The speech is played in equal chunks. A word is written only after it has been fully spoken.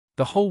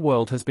The whole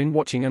world has been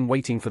watching and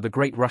waiting for the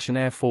great Russian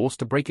Air Force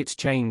to break its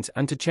chains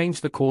and to change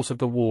the course of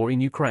the war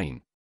in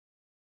Ukraine.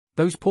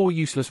 Those poor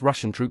useless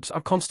Russian troops are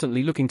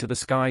constantly looking to the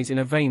skies in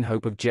a vain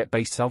hope of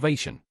jet-based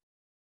salvation.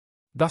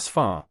 Thus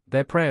far,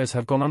 their prayers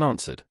have gone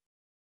unanswered.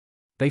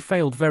 They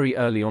failed very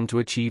early on to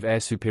achieve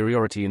air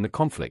superiority in the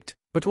conflict,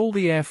 but all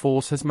the Air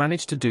Force has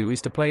managed to do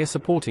is to play a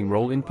supporting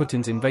role in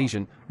Putin's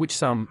invasion, which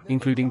some,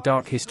 including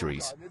Dark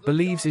Histories,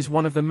 believes is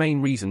one of the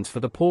main reasons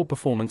for the poor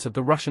performance of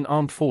the Russian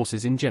armed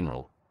forces in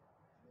general.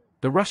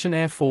 The Russian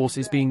Air Force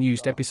is being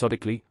used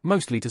episodically,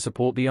 mostly to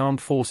support the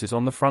armed forces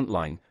on the front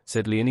line,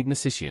 said Leonid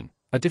Nassisyan,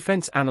 a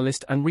defense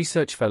analyst and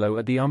research fellow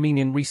at the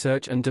Armenian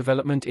Research and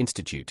Development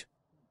Institute.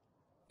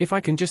 If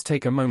I can just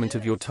take a moment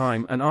of your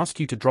time and ask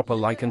you to drop a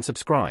like and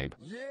subscribe.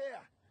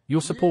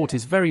 Your support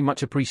is very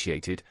much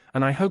appreciated,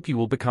 and I hope you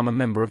will become a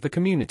member of the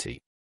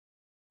community.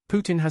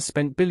 Putin has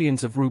spent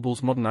billions of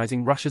rubles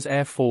modernizing Russia's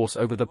air force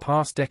over the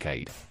past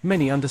decade.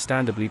 Many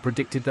understandably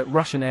predicted that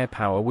Russian air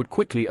power would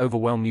quickly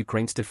overwhelm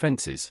Ukraine's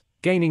defenses,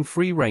 gaining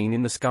free rein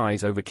in the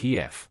skies over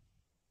Kiev.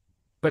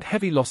 But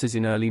heavy losses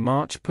in early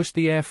March pushed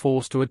the Air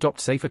Force to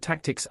adopt safer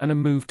tactics and a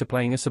move to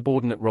playing a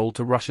subordinate role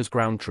to Russia's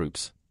ground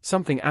troops,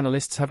 something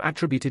analysts have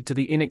attributed to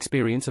the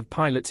inexperience of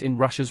pilots in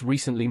Russia's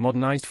recently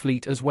modernized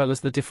fleet as well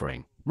as the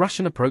differing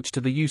Russian approach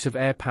to the use of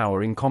air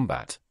power in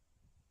combat.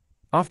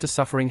 After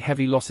suffering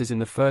heavy losses in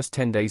the first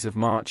 10 days of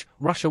March,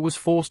 Russia was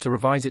forced to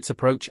revise its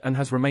approach and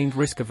has remained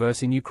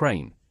risk-averse in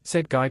Ukraine,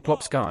 said Guy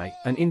Plopsky,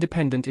 an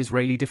independent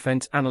Israeli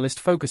defense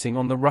analyst focusing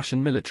on the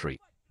Russian military.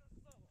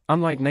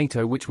 Unlike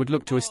NATO, which would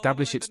look to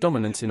establish its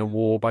dominance in a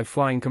war by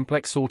flying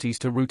complex sorties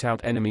to root out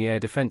enemy air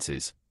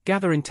defenses,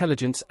 gather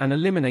intelligence and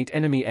eliminate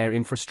enemy air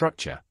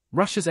infrastructure,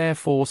 Russia's air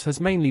force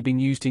has mainly been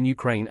used in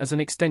Ukraine as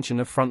an extension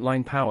of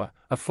frontline power,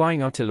 a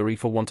flying artillery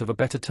for want of a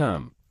better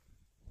term.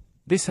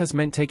 This has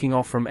meant taking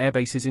off from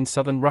airbases in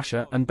southern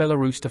Russia and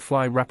Belarus to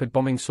fly rapid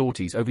bombing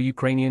sorties over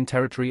Ukrainian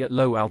territory at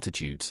low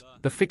altitudes.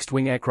 The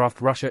fixed-wing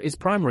aircraft Russia is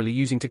primarily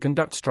using to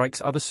conduct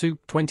strikes are the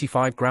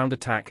Su-25 ground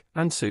attack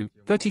and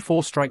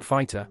Su-34 strike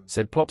fighter,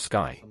 said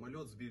Plopsky.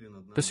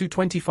 The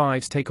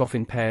Su-25s take off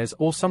in pairs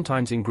or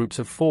sometimes in groups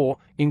of 4,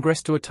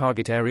 ingress to a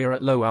target area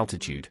at low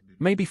altitude,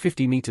 maybe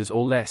 50 meters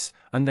or less,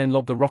 and then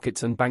lob the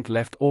rockets and bank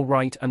left or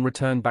right and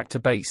return back to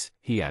base,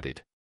 he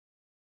added.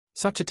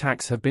 Such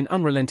attacks have been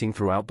unrelenting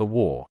throughout the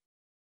war.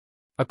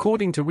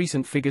 According to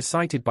recent figures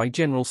cited by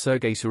General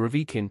Sergei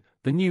Surovikin,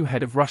 the new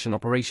head of Russian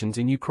operations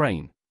in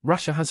Ukraine,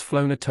 Russia has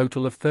flown a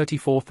total of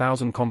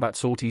 34,000 combat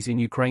sorties in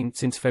Ukraine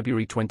since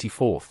February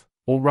 24,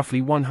 or roughly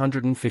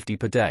 150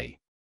 per day.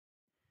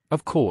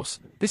 Of course,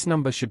 this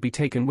number should be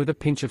taken with a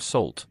pinch of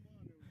salt.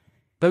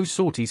 Those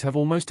sorties have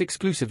almost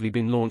exclusively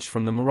been launched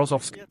from the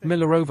Morozovsk,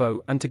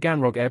 Milarovo and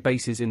Taganrog air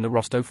bases in the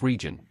Rostov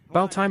region,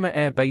 Baltimir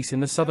air base in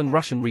the southern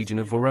Russian region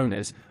of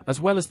Voronezh, as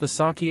well as the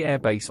Saki air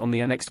base on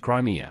the annexed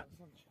Crimea.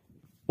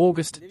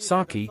 August,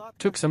 Saki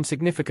took some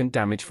significant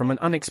damage from an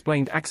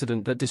unexplained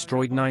accident that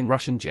destroyed 9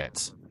 Russian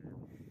jets,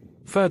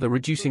 further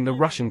reducing the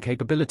Russian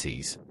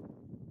capabilities.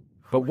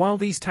 But while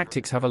these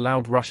tactics have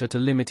allowed Russia to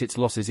limit its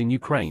losses in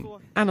Ukraine,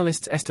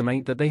 analysts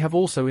estimate that they have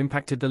also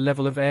impacted the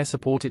level of air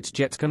support its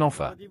jets can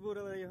offer.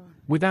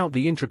 Without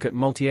the intricate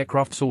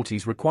multi-aircraft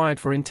sorties required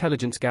for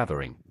intelligence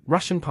gathering,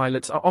 Russian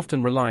pilots are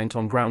often reliant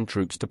on ground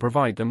troops to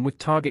provide them with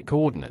target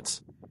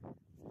coordinates.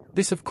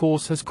 This of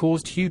course has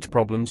caused huge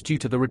problems due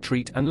to the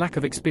retreat and lack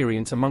of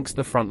experience amongst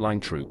the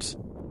frontline troops.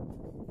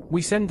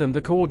 We send them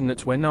the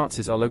coordinates where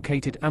Nazis are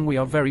located and we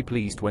are very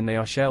pleased when they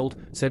are shelled,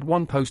 said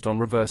one post on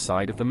Reverse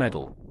Side of the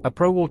Medal, a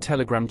pro-war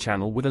Telegram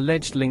channel with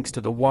alleged links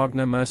to the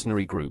Wagner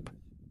mercenary group.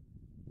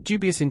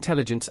 Dubious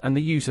intelligence and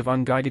the use of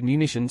unguided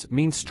munitions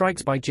means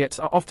strikes by jets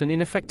are often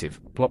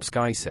ineffective,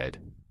 Plopsky said.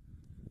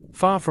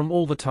 Far from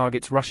all the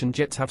targets Russian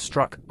jets have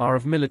struck are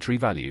of military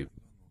value.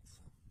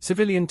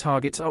 Civilian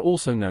targets are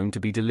also known to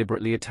be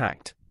deliberately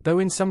attacked, though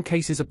in some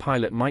cases a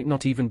pilot might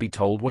not even be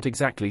told what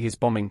exactly he's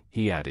bombing,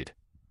 he added.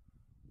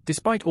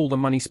 Despite all the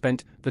money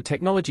spent, the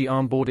technology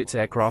on board its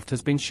aircraft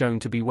has been shown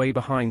to be way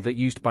behind that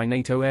used by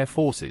NATO air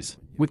forces,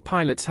 with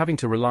pilots having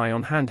to rely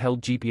on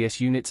handheld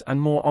GPS units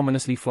and more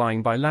ominously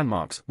flying by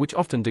landmarks, which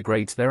often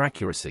degrades their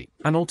accuracy,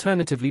 and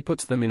alternatively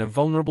puts them in a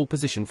vulnerable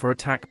position for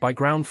attack by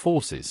ground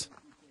forces.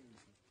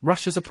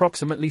 Russia's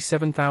approximately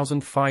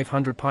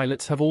 7,500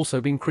 pilots have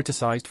also been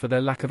criticized for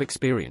their lack of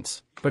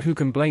experience, but who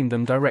can blame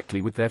them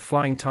directly with their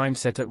flying time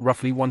set at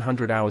roughly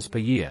 100 hours per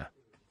year?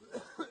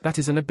 That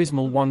is an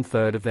abysmal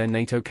 1/3 of their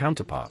NATO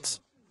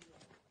counterparts.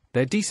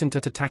 They're decent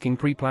at attacking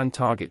pre-planned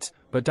targets,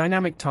 but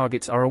dynamic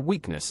targets are a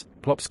weakness,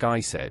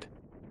 Plopsky said.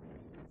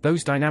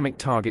 Those dynamic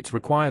targets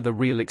require the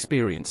real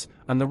experience,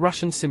 and the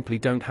Russians simply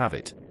don't have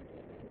it.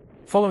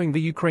 Following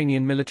the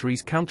Ukrainian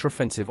military's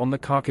counteroffensive on the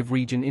Kharkiv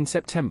region in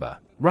September,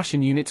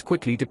 Russian units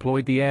quickly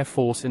deployed the air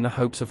force in the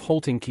hopes of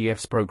halting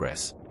Kiev's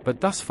progress,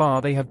 but thus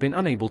far they have been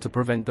unable to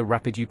prevent the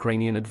rapid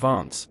Ukrainian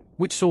advance,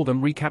 which saw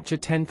them recapture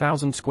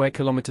 10,000 square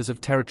kilometers of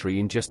territory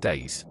in just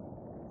days.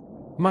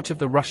 Much of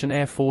the Russian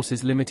Air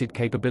Force's limited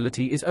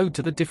capability is owed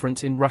to the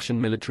difference in Russian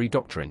military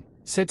doctrine,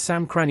 said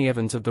Sam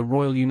Cranny-Evans of the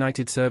Royal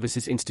United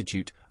Services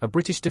Institute, a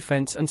British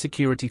defence and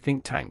security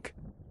think tank.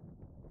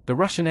 The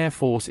Russian Air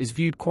Force is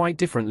viewed quite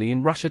differently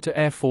in Russia to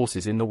air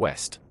forces in the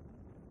West.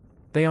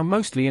 They are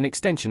mostly an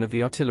extension of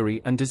the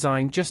artillery and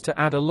designed just to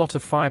add a lot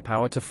of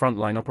firepower to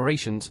frontline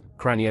operations,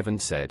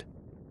 Cranny-Evans said.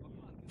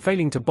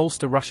 Failing to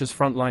bolster Russia's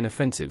frontline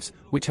offensives,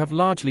 which have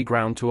largely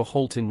ground to a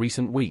halt in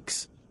recent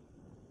weeks.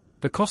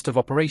 The cost of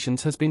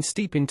operations has been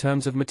steep in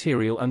terms of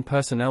material and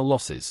personnel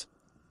losses.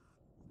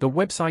 The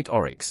website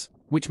Oryx,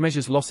 which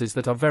measures losses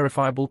that are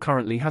verifiable,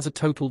 currently has the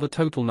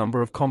total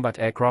number of combat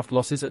aircraft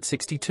losses at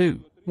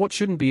 62. What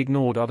shouldn't be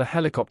ignored are the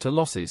helicopter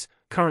losses,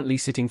 currently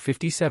sitting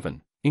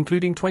 57,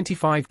 including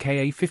 25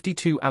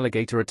 Ka-52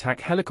 Alligator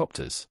attack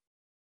helicopters.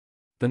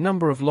 The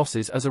number of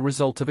losses as a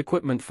result of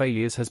equipment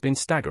failures has been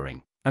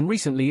staggering, and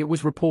recently it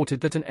was reported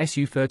that an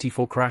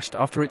Su-34 crashed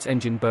after its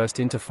engine burst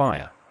into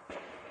fire.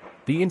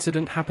 The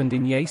incident happened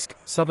in Yeysk,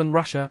 southern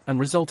Russia, and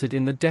resulted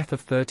in the death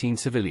of 13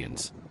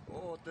 civilians.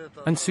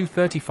 An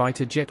Su-30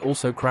 fighter jet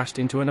also crashed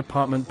into an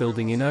apartment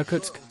building in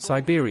Irkutsk,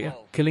 Siberia,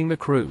 killing the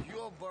crew.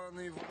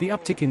 The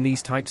uptick in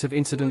these types of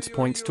incidents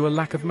points to a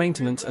lack of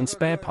maintenance and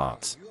spare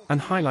parts, and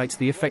highlights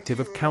the effective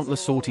of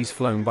countless sorties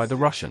flown by the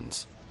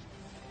Russians.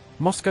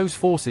 Moscow's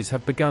forces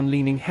have begun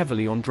leaning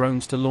heavily on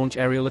drones to launch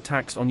aerial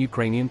attacks on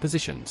Ukrainian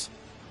positions.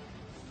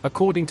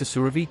 According to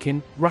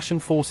Surovikin, Russian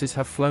forces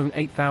have flown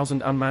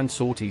 8,000 unmanned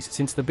sorties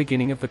since the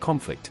beginning of the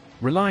conflict,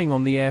 relying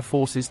on the Air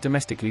Force's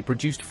domestically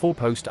produced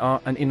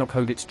four-post-R and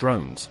Inokhodets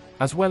drones,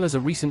 as well as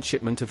a recent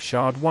shipment of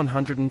Shahd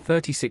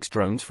 136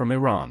 drones from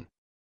Iran.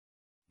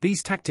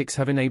 These tactics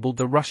have enabled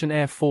the Russian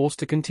Air Force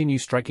to continue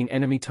striking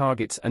enemy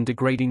targets and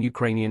degrading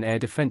Ukrainian air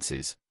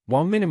defenses,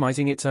 while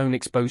minimizing its own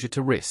exposure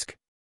to risk.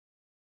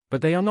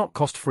 But they are not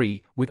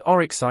cost-free, with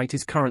Oryx site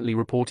is currently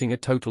reporting a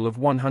total of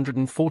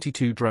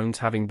 142 drones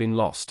having been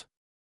lost.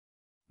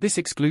 This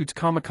excludes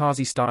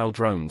kamikaze-style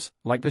drones,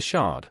 like the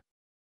Shahd.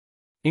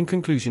 In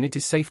conclusion, it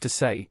is safe to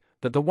say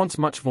that the once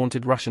much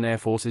vaunted Russian Air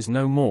Force is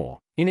no more.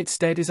 In its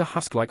stead is a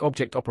husk-like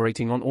object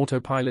operating on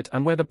autopilot,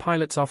 and where the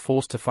pilots are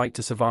forced to fight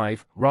to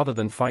survive, rather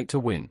than fight to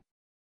win.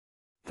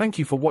 Thank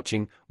you for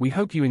watching. We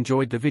hope you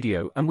enjoyed the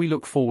video and we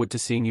look forward to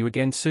seeing you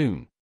again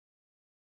soon.